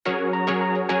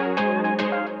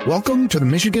Welcome to the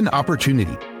Michigan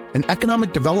Opportunity, an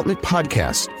economic development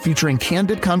podcast featuring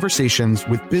candid conversations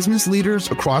with business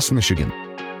leaders across Michigan.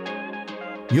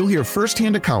 You'll hear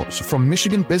firsthand accounts from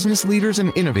Michigan business leaders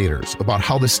and innovators about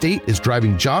how the state is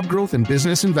driving job growth and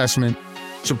business investment,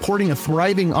 supporting a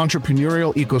thriving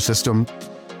entrepreneurial ecosystem,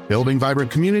 building vibrant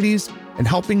communities, and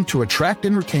helping to attract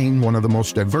and retain one of the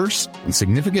most diverse and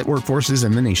significant workforces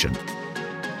in the nation.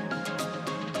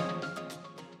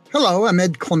 Hello, I'm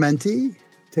Ed Clementi.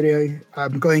 Today,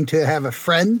 I'm going to have a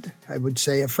friend. I would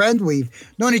say a friend. We've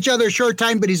known each other a short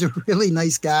time, but he's a really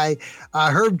nice guy.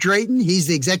 Herb Drayton. He's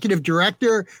the executive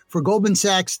director for Goldman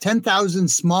Sachs 10,000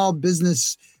 Small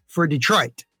Business for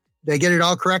Detroit. Did I get it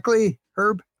all correctly,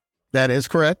 Herb? That is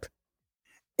correct.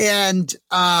 And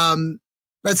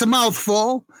that's a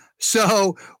mouthful.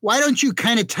 So why don't you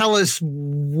kind of tell us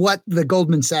what the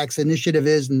Goldman Sachs initiative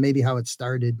is and maybe how it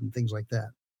started and things like that?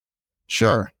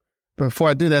 Sure. Before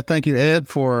I do that, thank you, Ed,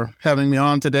 for having me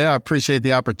on today. I appreciate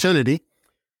the opportunity.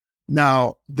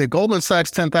 Now, the Goldman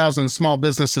Sachs 10,000 Small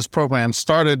Businesses program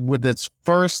started with its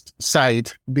first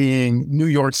site being New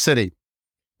York City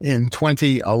in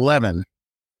 2011.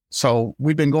 So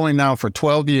we've been going now for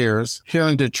 12 years. Here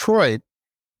in Detroit,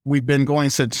 we've been going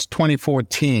since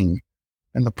 2014.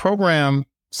 And the program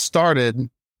started,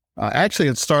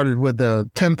 it started with the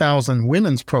 10,000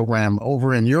 Women's program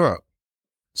over in Europe.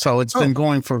 So it's been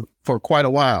going for quite a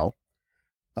while.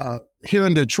 Here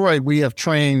in Detroit, we have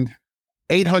trained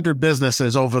 800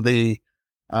 businesses over the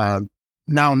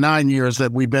now 9 years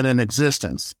that we've been in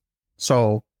existence.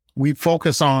 So we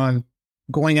focus on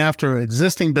going after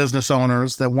existing business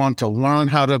owners that want to learn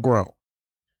how to grow.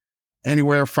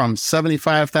 Anywhere from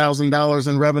 $75,000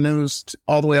 in revenues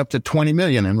all the way up to $20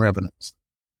 million in revenues.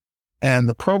 And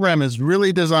the program is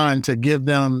really designed to give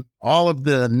them all of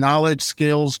the knowledge,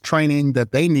 skills, training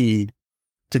that they need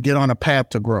to get on a path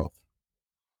to growth.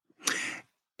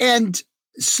 And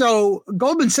so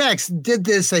Goldman Sachs did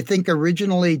this, I think,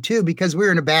 originally, too, because we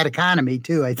were in a bad economy,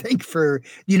 too, I think, for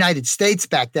the United States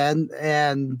back then.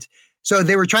 And so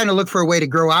they were trying to look for a way to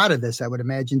grow out of this, I would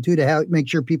imagine, too, to help make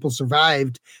sure people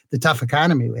survived the tough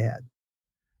economy we had.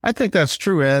 I think that's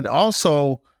true, Ed.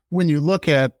 Also, when you look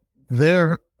at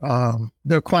their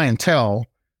clientele,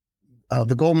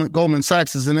 the Goldman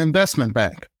Sachs is an investment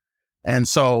bank. And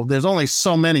so there's only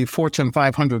so many Fortune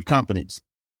 500 companies.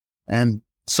 And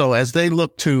so as they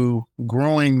look to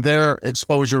growing their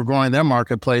exposure, growing their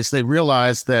marketplace, they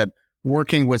realized that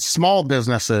working with small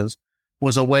businesses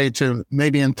was a way to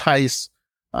maybe entice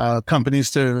companies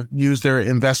to use their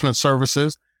investment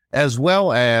services, as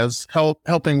well as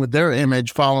helping with their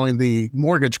image following the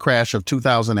mortgage crash of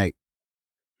 2008.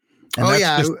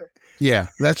 And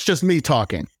that's just me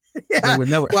talking. Yeah.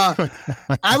 Well,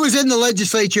 I was in the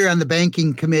legislature on the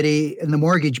banking committee and the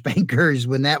mortgage bankers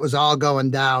when that was all going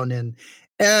down, and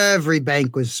every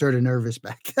bank was sort of nervous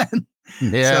back then.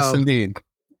 Yes, indeed.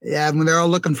 Yeah, when they're all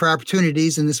looking for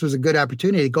opportunities, and this was a good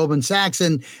opportunity, Goldman Sachs.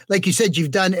 And like you said,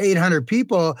 you've done 800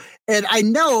 people. And I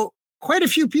know quite a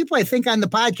few people, I think, on the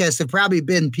podcast have probably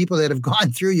been people that have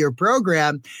gone through your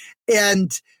program.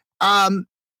 And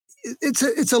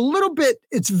it's a little bit,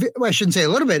 I shouldn't say a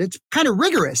little bit, it's kind of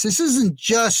rigorous. This isn't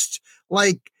just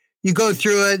like you go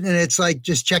through it and it's like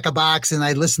just check a box and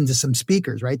I listen to some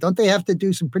speakers, right? Don't they have to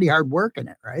do some pretty hard work in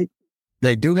it, right?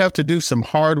 They do have to do some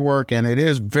hard work, and it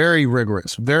is very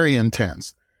rigorous, very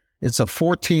intense. It's a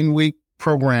 14-week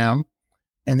program,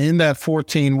 and in that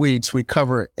 14 weeks, we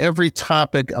cover every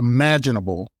topic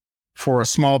imaginable for a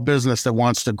small business that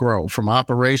wants to grow, from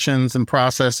operations and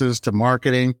processes to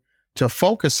marketing to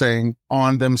focusing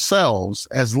on themselves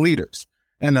as leaders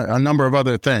and a number of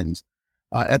other things.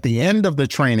 At the end of the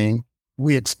training,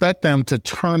 we expect them to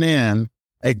turn in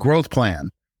a growth plan,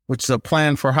 which is a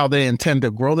plan for how they intend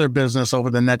to grow their business over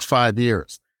the next 5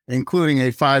 years, including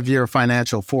a 5-year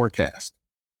financial forecast.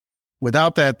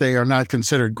 Without that, they are not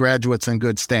considered graduates in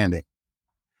good standing.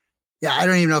 Yeah, I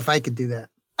don't even know if I could do that.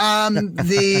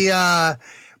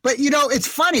 But, it's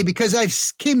funny because I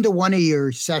came to one of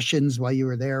your sessions while you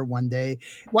were there one day.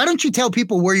 Why don't you tell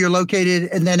people where you're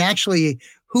located and then actually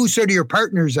who sort of your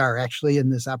partners are actually in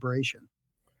this operation?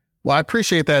 Well, I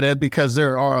appreciate that, Ed, because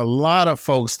there are a lot of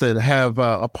folks that have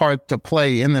a part to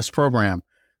play in this program.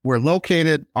 We're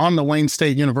located on the Wayne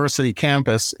State University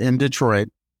campus in Detroit,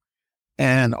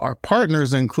 and our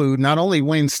partners include not only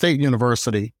Wayne State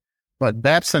University, but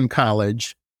Babson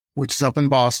College, which is up in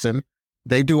Boston.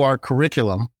 They do our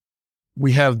curriculum.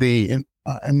 We have the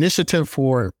Initiative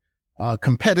for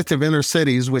Competitive Inner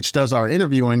Cities, which does our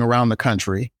interviewing around the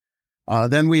country.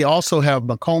 Then we also have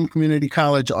Macomb Community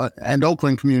College and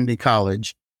Oakland Community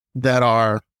College that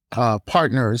are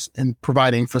partners in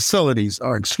providing faculty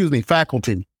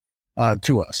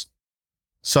to us.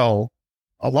 So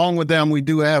along with them, we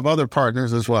do have other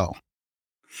partners as well.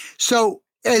 So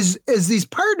as these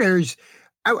partners,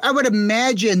 I would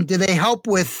imagine, do they help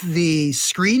with the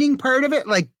screening part of it?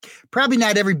 Like, probably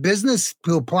not every business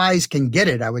who applies can get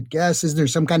it, I would guess. Is there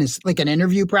some kind of like an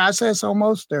interview process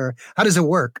almost, or how does it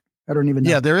work? I don't even know.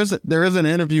 Yeah, there is an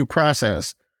interview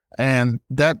process, and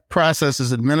that process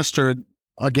is administered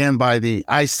again by the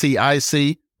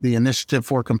ICIC, the Initiative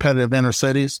for Competitive Inner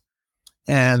Cities,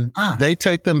 and they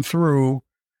take them through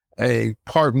a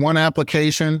Part 1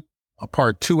 application, a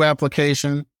Part 2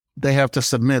 application. They have to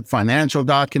submit financial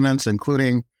documents,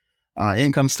 including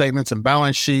income statements and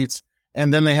balance sheets,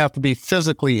 and then they have to be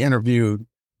physically interviewed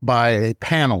by a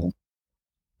panel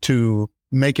to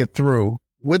make it through,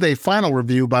 with a final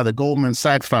review by the Goldman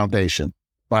Sachs Foundation,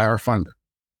 by our funder.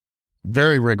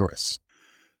 Very rigorous.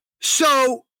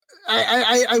 So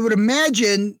I would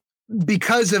imagine,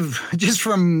 because of just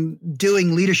from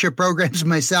doing leadership programs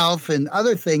myself and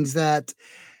other things, that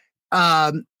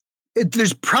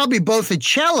there's probably both a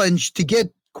challenge to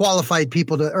get qualified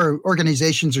people to, or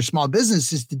organizations or small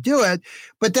businesses to do it,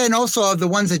 but then also the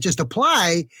ones that just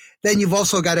apply, then you've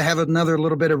also got to have another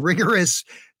little bit of rigorous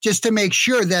just to make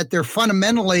sure that they're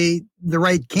fundamentally the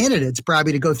right candidates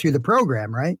probably to go through the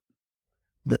program, right?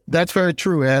 That's very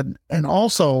true, Ed. And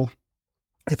also,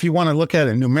 if you want to look at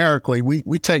it numerically,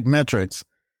 we take metrics.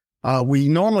 We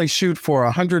normally shoot for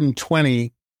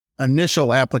 120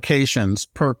 initial applications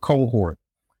per cohort,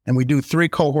 and we do 3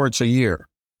 cohorts a year.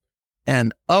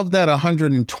 And of that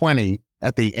 120,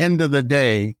 at the end of the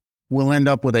day, we'll end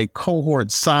up with a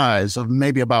cohort size of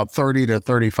maybe about 30 to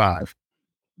 35.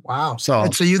 Wow. So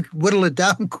you whittle it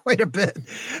down quite a bit.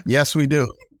 Yes, we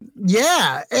do.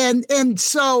 Yeah. And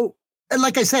so, and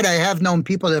like I said, I have known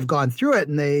people that have gone through it,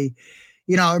 and they,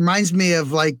 it reminds me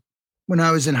of like when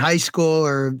I was in high school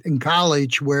or in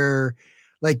college, where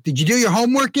like, did you do your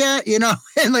homework yet?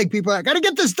 And like people are, I got to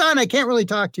get this done. I can't really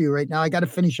talk to you right now. I got to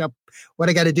finish up what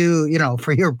I got to do,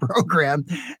 for your program.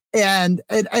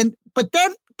 But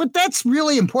that's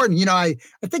really important. I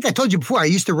think I told you before, I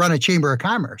used to run a chamber of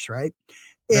commerce, right?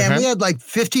 And we had like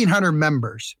 1,500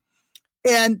 members.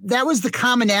 And that was the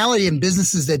commonality in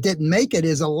businesses that didn't make it,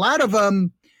 is a lot of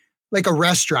them, like a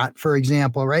restaurant, for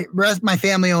example, right? My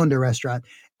family owned a restaurant.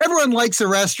 Everyone likes a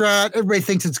restaurant. Everybody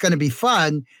thinks it's going to be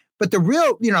fun. But the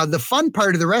real, the fun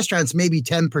part of the restaurant's maybe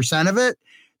 10% of it.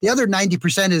 The other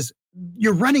 90% is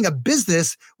you're running a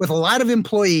business with a lot of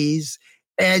employees,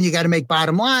 and you got to make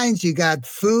bottom lines. You got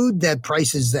food that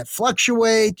prices that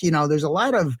fluctuate. There's a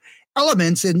lot of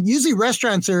elements, and usually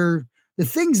restaurants are the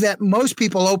things that most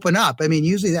people open up. I mean,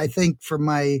 usually I think from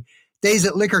my days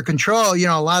at Liquor Control,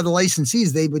 a lot of the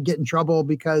licensees, they would get in trouble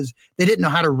because they didn't know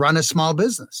how to run a small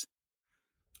business.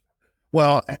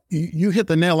 Well, you hit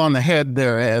the nail on the head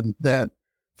there, Ed, that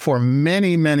for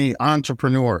many, many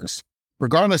entrepreneurs,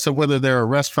 regardless of whether they're a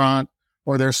restaurant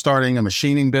or they're starting a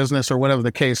machining business or whatever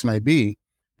the case may be,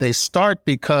 they start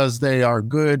because they are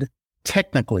good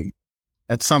technically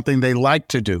at something they like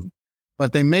to do,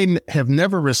 but they may have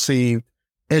never received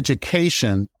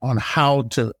education on how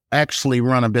to actually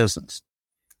run a business.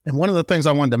 And one of the things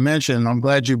I wanted to mention, I'm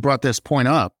glad you brought this point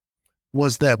up,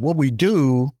 was that what we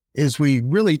do is we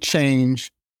really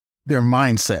change their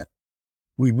mindset.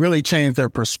 We really change their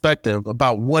perspective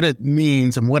about what it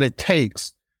means and what it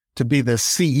takes to be the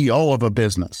CEO of a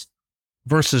business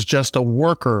versus just a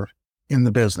worker in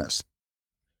the business.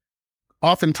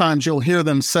 Oftentimes you'll hear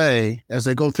them say, as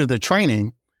they go through the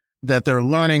training, that they're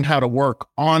learning how to work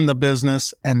on the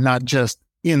business and not just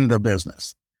in the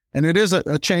business. And it is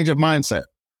a change of mindset.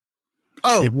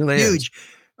 Oh, it really huge. Is.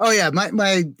 Oh yeah.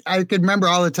 I could remember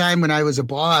all the time when I was a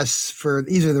boss for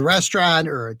either the restaurant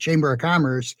or a chamber of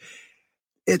commerce.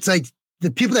 It's like the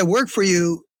people that work for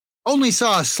you only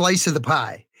saw a slice of the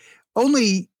pie.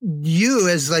 Only you,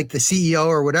 as like the CEO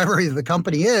or whatever the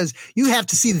company is, you have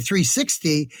to see the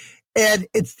 360. And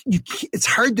it's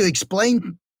hard to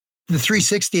explain the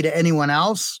 360 to anyone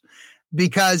else,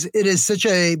 because it is such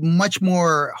a much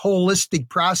more holistic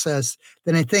process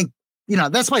than I think,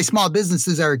 that's why small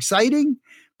businesses are exciting,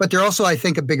 but they're also, I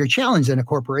think, a bigger challenge than a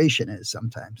corporation is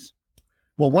sometimes.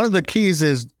 Well, one of the keys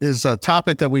is a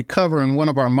topic that we cover in one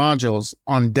of our modules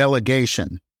on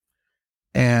delegation.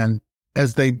 And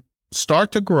as they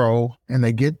start to grow and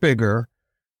they get bigger,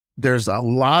 there's a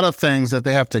lot of things that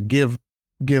they have to give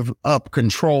up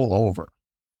control over.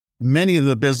 Many of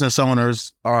the business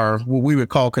owners are what we would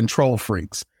call control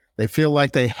freaks. They feel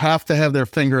like they have to have their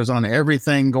fingers on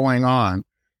everything going on,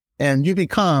 and you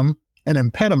become an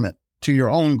impediment to your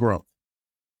own growth.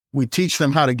 We teach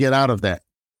them how to get out of that.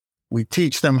 We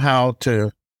teach them how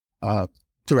to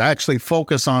actually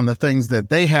focus on the things that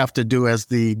they have to do as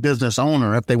the business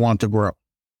owner if they want to grow.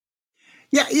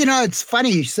 Yeah, it's funny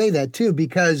you say that too,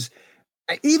 because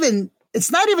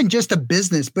it's not even just a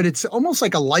business, but it's almost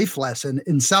like a life lesson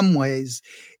in some ways.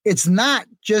 It's not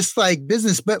just like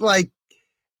business, but like,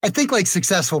 I think like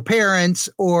successful parents,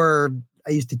 or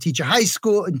I used to teach in high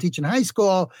school.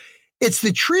 It's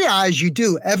the triage you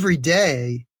do every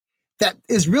day that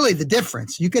is really the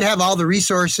difference. You could have all the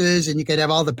resources and you could have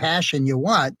all the passion you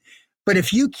want, but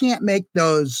if you can't make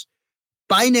those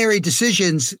binary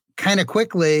decisions kind of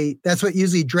quickly, that's what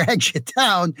usually drags you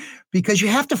down, because you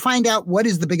have to find out what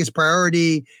is the biggest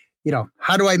priority.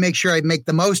 How do I make sure I make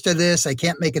the most of this? I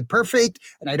can't make it perfect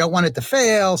and I don't want it to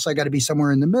fail. So I got to be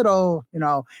somewhere in the middle,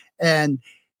 and,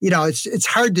 it's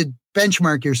hard to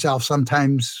benchmark yourself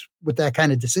sometimes with that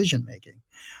kind of decision making.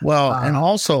 Well, and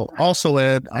also,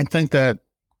 Ed, I think that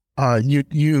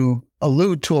you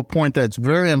allude to a point that's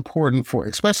very important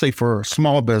especially for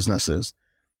small businesses,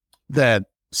 that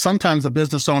sometimes the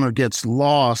business owner gets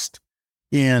lost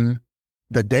in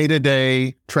the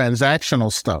day-to-day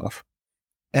transactional stuff,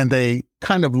 and they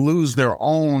kind of lose their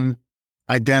own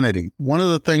identity. One of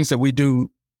the things that we do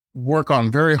work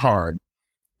on very hard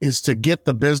is to get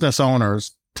the business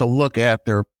owners to look at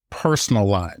their personal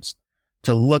lives,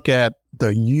 to look at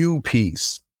the you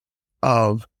piece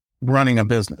of running a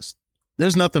business.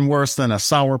 There's nothing worse than a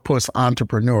sourpuss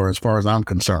entrepreneur as far as I'm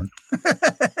concerned.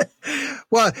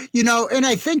 Well, and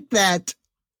I think that,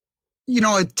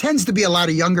 it tends to be a lot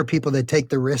of younger people that take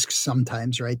the risks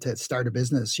sometimes, right, to start a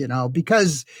business,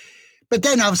 but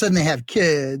then all of a sudden they have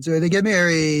kids, or they get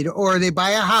married, or they buy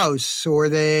a house, or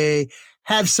they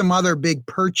have some other big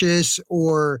purchase,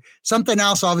 or something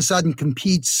else all of a sudden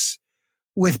competes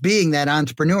with being that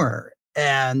entrepreneur.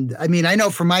 And I mean, I know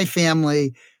for my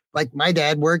family, like my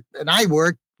dad worked and I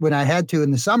worked when I had to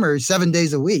in the summer, 7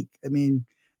 days a week. I mean,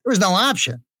 there was no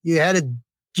option. You had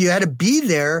to be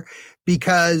there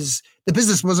because the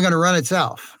business wasn't going to run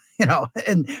itself,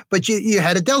 but you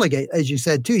had to delegate, as you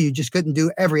said too. You just couldn't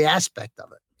do every aspect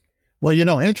of it. Well,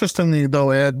 interestingly though,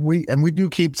 Ed, we do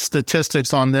keep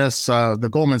statistics on this. The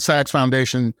Goldman Sachs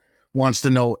Foundation wants to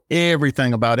know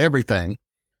everything about everything.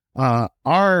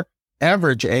 Our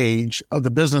average age of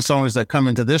the business owners that come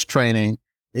into this training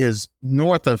is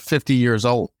north of 50 years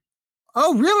old.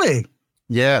 Oh, really?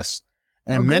 Yes.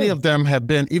 And many of them have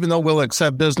been, even though we'll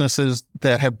accept businesses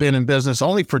that have been in business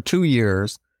only for 2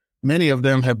 years, many of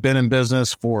them have been in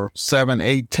business for 7,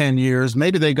 8, 10 years.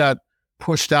 Maybe they got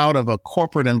pushed out of a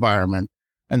corporate environment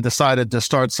and decided to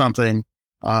start something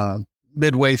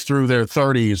midway through their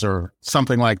 30s or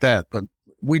something like that. But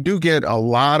we do get a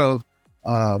lot of,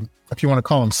 if you want to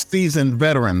call them seasoned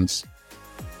veterans.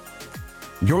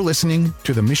 You're listening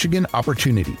to The Michigan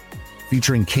Opportunity,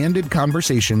 featuring candid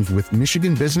conversations with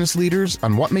Michigan business leaders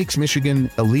on what makes Michigan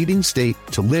a leading state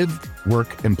to live,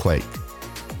 work, and play.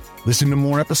 Listen to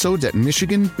more episodes at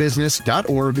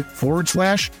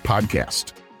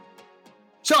michiganbusiness.org/podcast.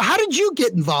 So how did you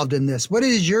get involved in this? What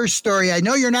is your story? I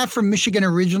know you're not from Michigan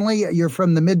originally. You're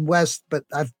from the Midwest, but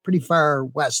I'm pretty far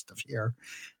west of here.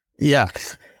 Yeah.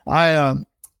 I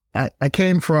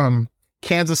came from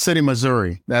Kansas City,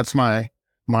 Missouri. That's my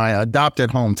adopted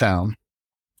hometown.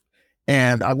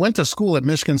 And I went to school at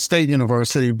Michigan State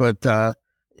University, but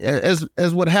as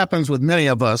what happens with many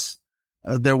of us,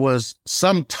 there was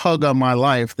some tug on my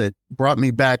life that brought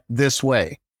me back this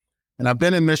way. And I've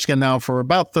been in Michigan now for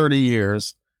about 30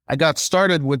 years. I got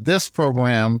started with this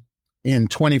program in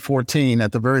 2014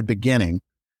 at the very beginning.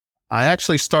 I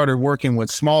actually started working with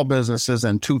small businesses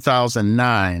in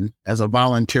 2009 as a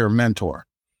volunteer mentor.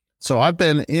 So I've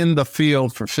been in the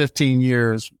field for 15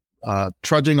 years,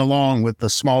 trudging along with the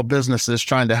small businesses,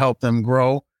 trying to help them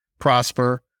grow,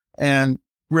 prosper, and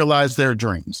realize their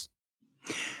dreams.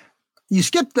 You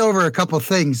skipped over a couple of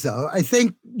things, though. I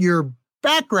think your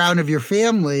background of your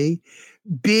family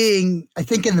being, I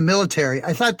think, in the military.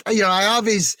 I thought,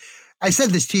 I said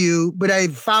this to you, but I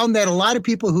found that a lot of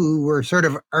people who were sort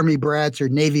of Army brats or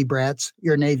Navy brats,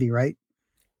 you're Navy, right?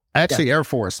 Actually, yeah. Air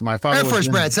Force. My father Air Force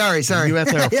brat. Sorry.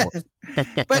 U.S. Air Force.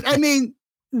 But I mean,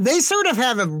 they sort of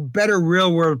have a better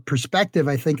real world perspective,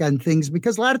 I think, on things,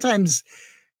 because a lot of times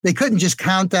they couldn't just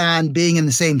count on being in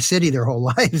the same city their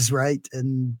whole lives, right?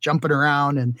 And jumping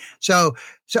around. And so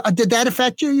did that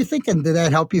affect you think? And did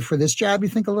that help you for this job, you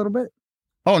think, a little bit?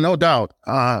 Oh, no doubt.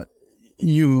 I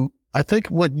think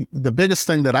the biggest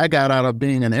thing that I got out of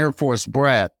being an Air Force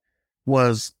brat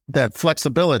was that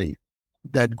flexibility,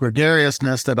 that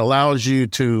gregariousness that allows you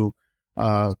to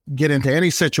get into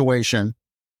any situation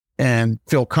and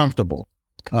feel comfortable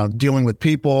dealing with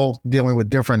people, dealing with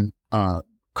different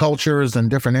cultures and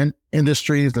different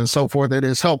industries and so forth. It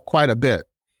has helped quite a bit.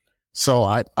 So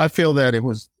I feel that it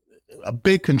was a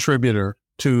big contributor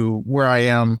to where I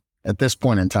am at this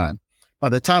point in time. By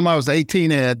the time I was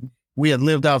 18, Ed, we had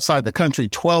lived outside the country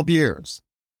 12 years.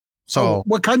 So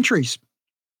what countries?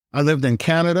 I lived in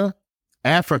Canada,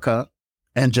 Africa,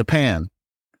 and Japan.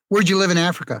 Where'd you live in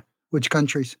Africa? Which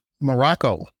countries?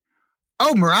 Morocco.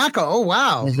 Oh, Morocco. Oh,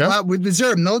 wow. Mm-hmm. Was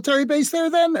there a military base there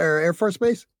then, or Air Force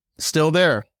base? Still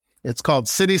there. It's called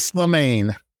Sidi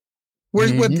Slimane. What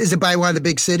is it, by one of the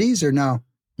big cities or no?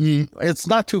 It's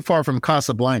not too far from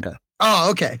Casablanca.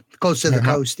 Oh, okay. Close to the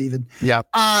coast even. Yeah.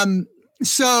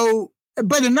 So,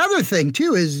 but another thing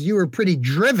too is you were pretty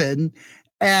driven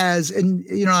I'm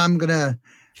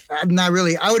not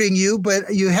really outing you,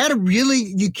 but you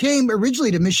came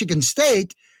originally to Michigan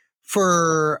State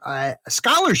for a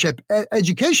scholarship,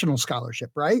 educational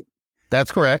scholarship, right?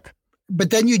 That's correct. But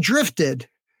then you drifted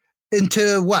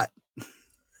into what?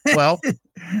 Well,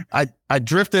 I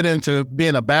drifted into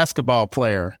being a basketball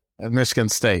player at Michigan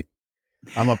State.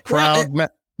 I'm a proud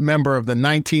member of the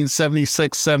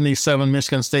 1976-77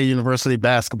 Michigan State University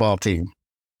basketball team.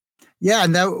 Yeah,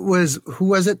 and who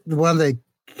was it? One of the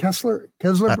Kessler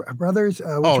brothers? Which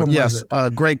one was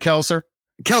it? Greg Kelser.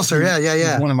 Kelser,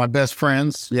 yeah. One of my best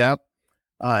friends, yeah.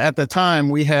 At the time,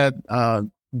 we had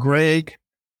Greg,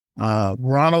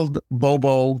 Ronald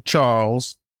Bobo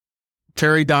Charles,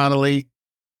 Terry Donnelly,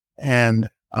 and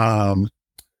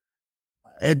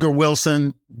Edgar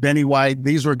Wilson, Benny White.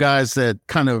 These were guys that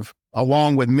kind of,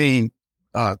 along with me,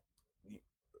 kind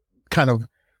of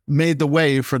made the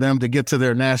way for them to get to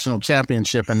their national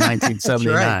championship in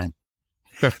 1979.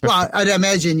 Right. Well, I'd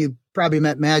imagine you probably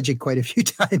met Magic quite a few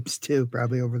times too,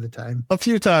 probably over the time. A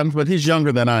few times, but he's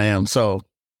younger than I am. So,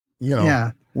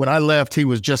 when I left, he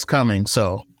was just coming.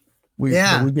 So we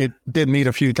did meet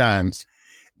a few times.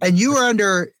 And you were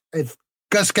under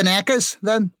Gus Kanakis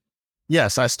then?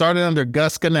 Yes, I started under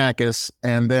Gus Kanakis,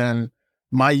 and then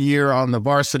my year on the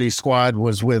varsity squad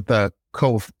was with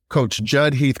Coach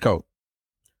Judd Heathcote.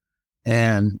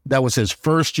 And that was his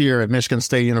first year at Michigan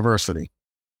State University.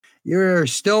 You're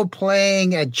still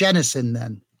playing at Jennison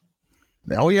then?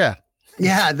 Oh, yeah.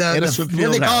 Yeah, what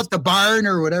they call it, the barn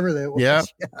or whatever that was. Yeah,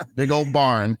 big old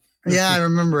barn. Yeah, I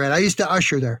remember it. I used to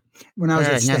usher there when I was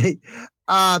at State.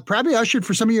 Probably ushered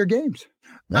for some of your games.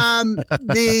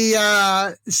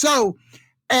 So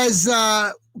as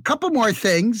a couple more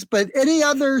things, but any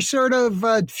other sort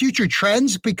of future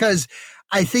trends? Because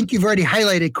I think you've already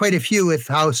highlighted quite a few with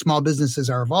how small businesses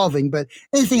are evolving, but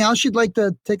anything else you'd like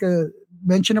to take a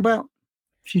mention about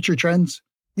future trends?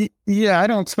 Yeah, I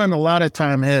don't spend a lot of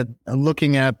time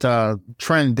looking at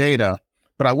trend data,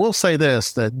 but I will say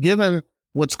this, that given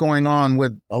what's going on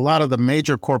with a lot of the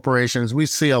major corporations, we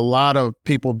see a lot of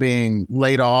people being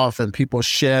laid off and people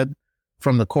shed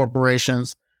from the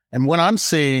corporations. And what I'm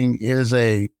seeing is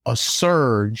a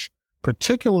surge,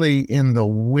 particularly in the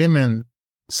women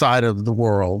side of the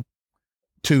world,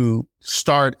 to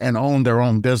start and own their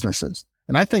own businesses.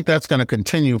 And I think that's going to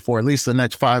continue for at least the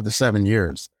next 5 to 7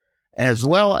 years, as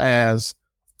well as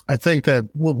I think that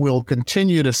what we'll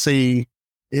continue to see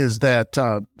is that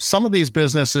some of these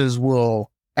businesses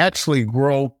will actually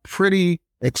grow pretty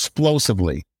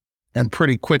explosively and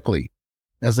pretty quickly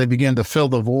as they begin to fill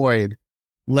the void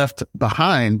left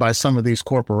behind by some of these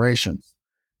corporations.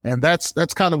 And that's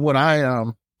kind of what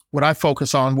I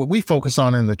focus on. What we focus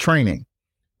on in the training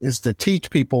is to teach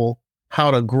people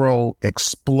how to grow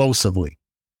explosively,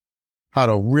 how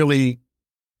to really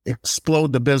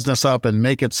explode the business up and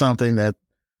make it something that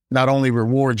not only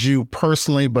rewards you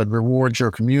personally, but rewards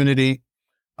your community,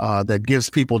 that gives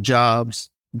people jobs,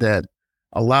 that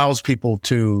allows people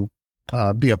to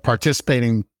be a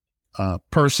participating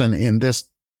person in this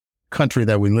country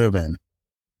that we live in.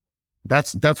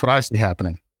 That's what I see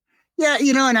happening. Yeah,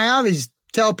 and I always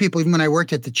tell people, even when I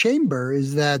worked at the chamber,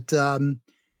 is that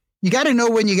you got to know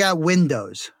when you got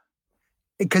windows,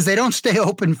 because they don't stay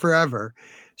open forever.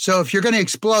 So if you're going to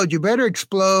explode, you better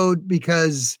explode,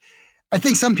 because I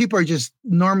think some people are just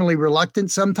normally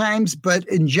reluctant sometimes, but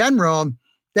in general,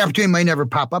 the opportunity might never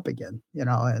pop up again,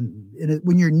 and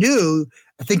when you're new,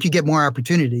 I think you get more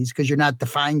opportunities because you're not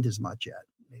defined as much yet.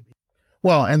 Maybe.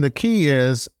 Well, and the key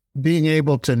is being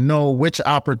able to know which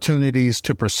opportunities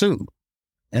to pursue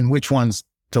and which ones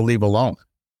to leave alone.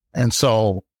 And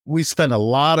so we spend a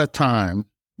lot of time.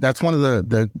 That's one of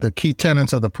the key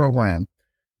tenets of the program.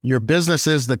 Your business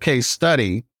is the case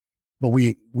study, but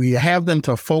we have them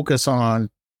to focus on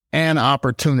an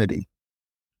opportunity,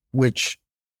 which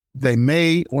they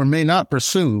may or may not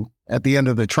pursue at the end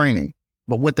of the training.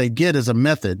 But what they get is a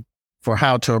method for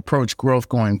how to approach growth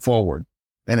going forward.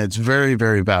 and it's very,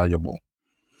 very valuable.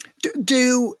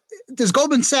 Does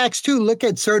Goldman Sachs too look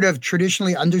at sort of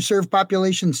traditionally underserved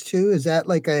populations too? Is that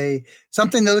like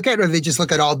something they look at, or they just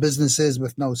look at all businesses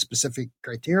with no specific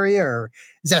criteria, or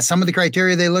is that some of the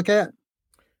criteria they look at?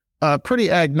 Pretty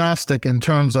agnostic in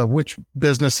terms of which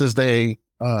businesses they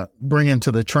bring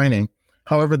into the training.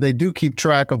 However, they do keep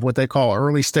track of what they call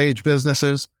early stage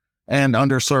businesses and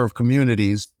underserved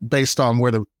communities based on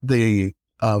where the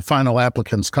final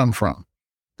applicants come from.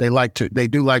 They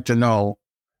do like to know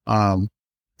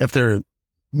if they're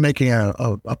making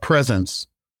a presence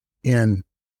in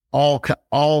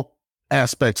all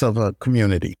aspects of a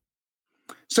community.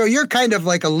 So you're kind of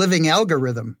like a living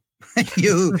algorithm.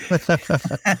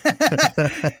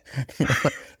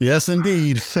 Yes,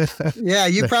 indeed. Yeah,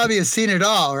 you probably have seen it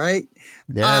all, right?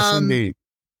 Yes, indeed.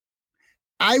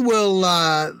 I will.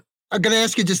 I'm going to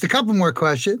ask you just a couple more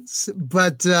questions,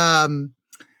 but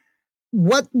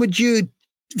what would you,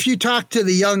 if you talk to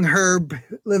the young Herb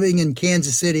living in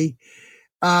Kansas City,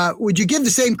 would you give the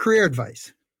same career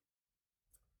advice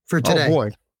for today? Oh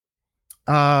boy.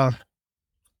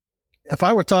 If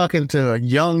I were talking to a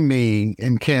young me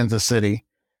in Kansas City,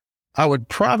 I would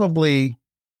probably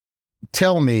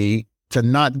tell me to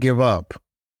not give up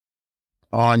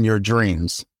on your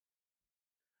dreams.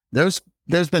 There's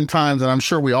been times, and I'm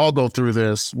sure we all go through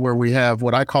this, where we have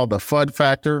what I call the FUD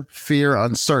factor, fear,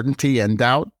 uncertainty, and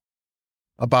doubt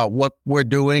about what we're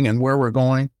doing and where we're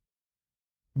going.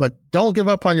 But don't give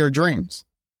up on your dreams.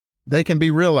 They can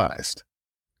be realized.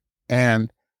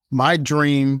 And my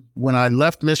dream when I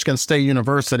left Michigan State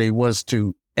University was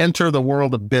to enter the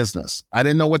world of business. I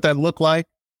didn't know what that looked like.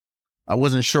 I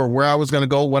wasn't sure where I was going to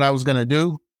go, what I was going to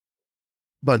do.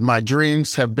 But my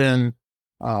dreams have been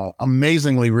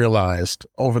amazingly realized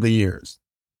over the years.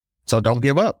 So don't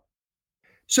give up.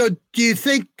 So do you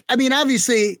think, I mean,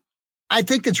 obviously, I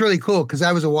think it's really cool because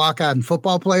I was a walk-on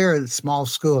football player at a small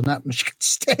school, not Michigan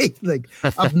State, like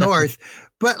up north.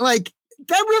 But like,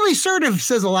 that really sort of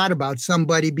says a lot about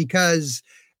somebody, because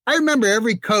I remember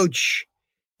every coach,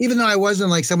 even though I wasn't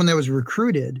like someone that was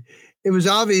recruited, it was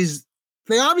obvious,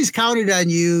 they always counted on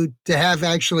you to have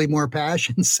actually more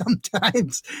passion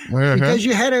sometimes because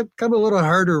you had to come a little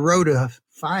harder road to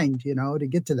find, to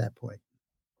get to that point.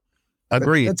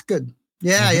 Agreed. But that's good.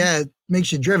 Yeah. Yeah. It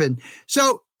makes you driven.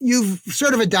 So you've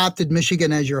sort of adopted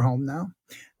Michigan as your home now.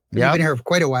 Yeah. You've been here for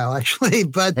quite a while, actually.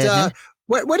 But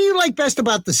what do you like best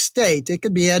about the state? It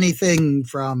could be anything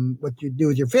from what you do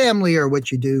with your family or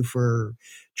what you do for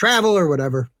travel or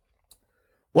whatever.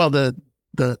 Well, the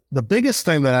biggest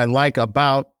thing that I like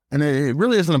about, and it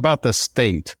really isn't about the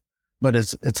state, but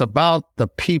it's about the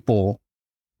people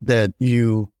that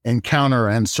you encounter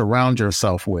and surround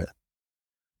yourself with.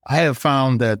 I have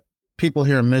found that people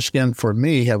here in Michigan, for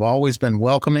me, have always been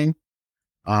welcoming.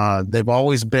 They've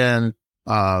always been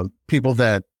people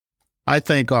that I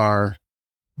think are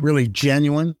really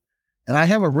genuine. And I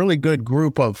have a really good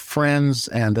group of friends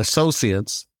and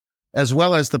associates, as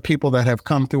well as the people that have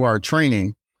come through our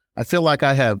training. I feel like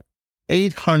I have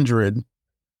 800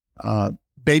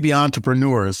 baby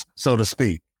entrepreneurs, so to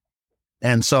speak.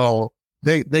 And so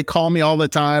they call me all the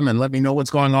time and let me know what's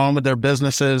going on with their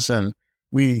businesses. And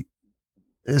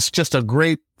it's just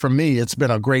for me, it's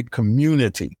been a great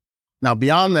community. Now,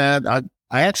 beyond that,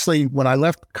 I actually, when I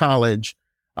left college,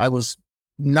 I was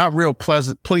not real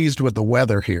pleased with the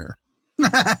weather here.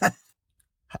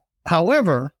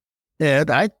 However,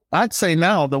 Ed, I'd say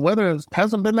now the weather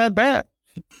hasn't been that bad.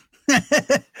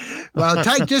 Well,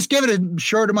 just give it a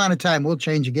short amount of time. We'll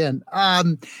change again.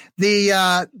 But we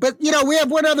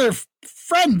have one other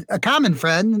friend, a common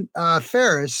friend,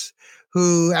 Ferris,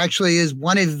 who actually is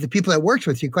one of the people that works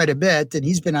with you quite a bit. And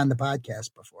he's been on the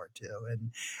podcast before too.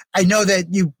 And I know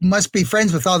that you must be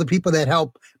friends with all the people that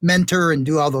help mentor and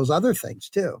do all those other things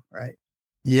too, right?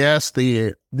 Yes.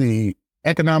 The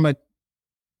economic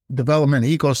development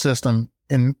ecosystem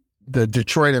in the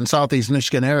Detroit and Southeast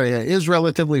Michigan area is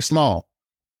relatively small.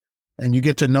 And you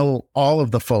get to know all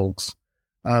of the folks.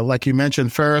 Like you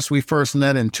mentioned, Ferris, we first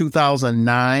met in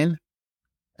 2009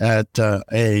 at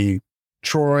a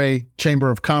Troy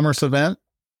Chamber of Commerce event.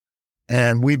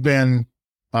 And we've been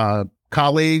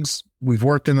colleagues. We've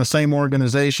worked in the same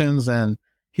organizations, and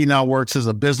he now works as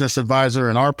a business advisor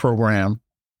in our program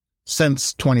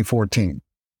since 2014.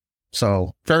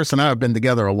 So Ferris and I have been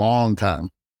together a long time.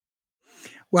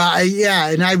 Well,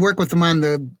 and I work with him on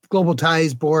the Global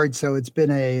Ties board, so it's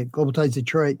been a Global Ties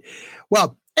Detroit.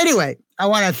 Well, anyway, I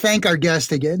want to thank our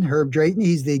guest again, Herb Drayton.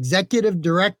 He's the executive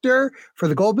director for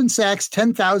the Goldman Sachs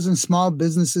 10,000 Small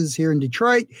Businesses here in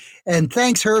Detroit. And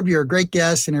thanks, Herb. You're a great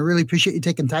guest, and I really appreciate you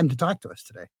taking time to talk to us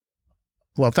today.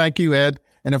 Well, thank you, Ed.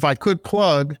 And if I could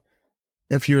plug,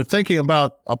 if you're thinking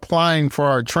about applying for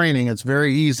our training, it's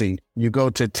very easy. You go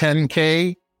to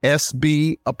 10K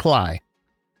SB Apply,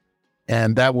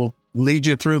 and that will lead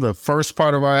you through the first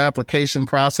part of our application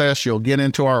process. You'll get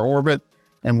into our orbit,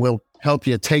 and we'll help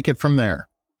you take it from there.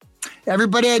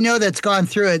 Everybody I know that's gone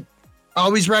through it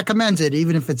always recommends it,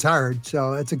 even if it's hard.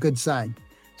 So it's a good sign.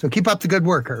 So keep up the good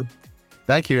work, Herb.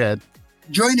 Thank you, Ed.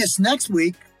 Join us next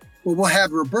week where we'll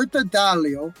have Roberta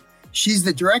Dalio. She's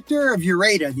the director of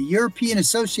EURADA, the European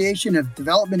Association of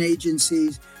Development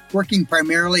Agencies, working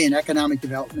primarily in economic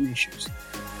development issues.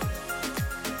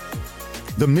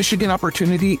 The Michigan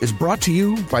Opportunity is brought to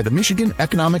you by the Michigan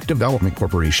Economic Development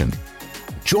Corporation.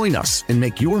 Join us and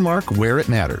make your mark where it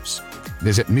matters.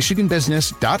 Visit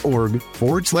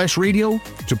michiganbusiness.org/radio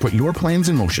to put your plans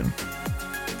in motion.